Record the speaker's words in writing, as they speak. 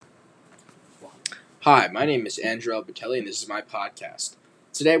Hi, my name is Andrew Albatelli, and this is my podcast.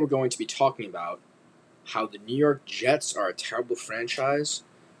 Today we're going to be talking about how the New York Jets are a terrible franchise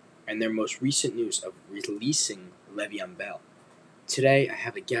and their most recent news of releasing Le'Veon Bell. Today I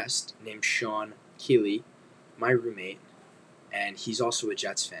have a guest named Sean Keeley, my roommate, and he's also a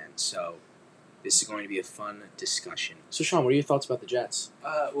Jets fan, so this is going to be a fun discussion. So Sean, what are your thoughts about the Jets?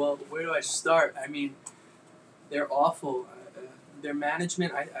 Well, where do I start? I mean, they're awful. Their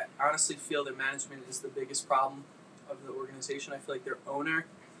management, I honestly feel their management is the biggest problem of the organization. I feel like their owner,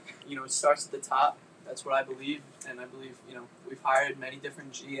 it starts at the top. That's what I believe. And I believe, we've hired many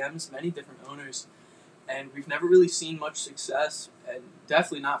different GMs, many different owners, and we've never really seen much success, and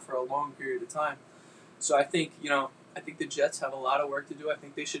definitely not for a long period of time. So I think, I think the Jets have a lot of work to do. I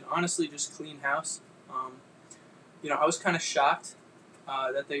think they should honestly just clean house. I was kind of shocked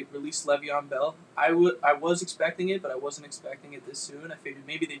that they released Le'Veon Bell. I was expecting it, but I wasn't expecting it this soon. I figured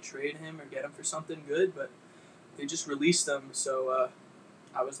maybe they'd trade him or get him for something good, but they just released him. So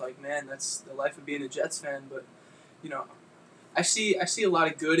I was like, man, that's the life of being a Jets fan. But you know, I see a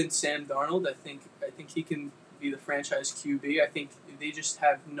lot of good in Sam Darnold. I think he can be the franchise QB. I think they just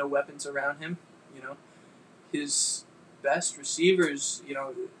have no weapons around him. His best receivers,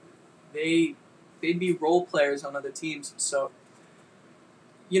 they'd be role players on other teams. So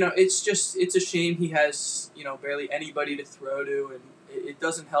it's a shame he has, barely anybody to throw to, and it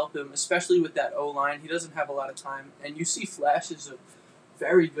doesn't help him, especially with that O-line. He doesn't have a lot of time, and you see flashes of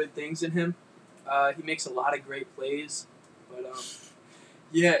very good things in him. He makes a lot of great plays, but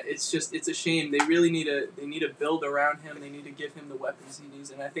yeah, it's a shame. They really need to build around him. They need to give him the weapons he needs,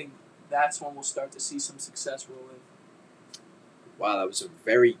 and I think that's when we'll start to see some success roll in. Wow, that was a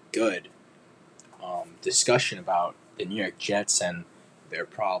very good discussion about the New York Jets and their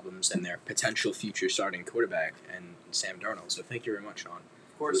problems and their potential future starting quarterback and Sam Darnold. So thank you very much, Sean.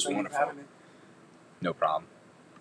 Of course, It was thank you for wonderful. having me. No problem.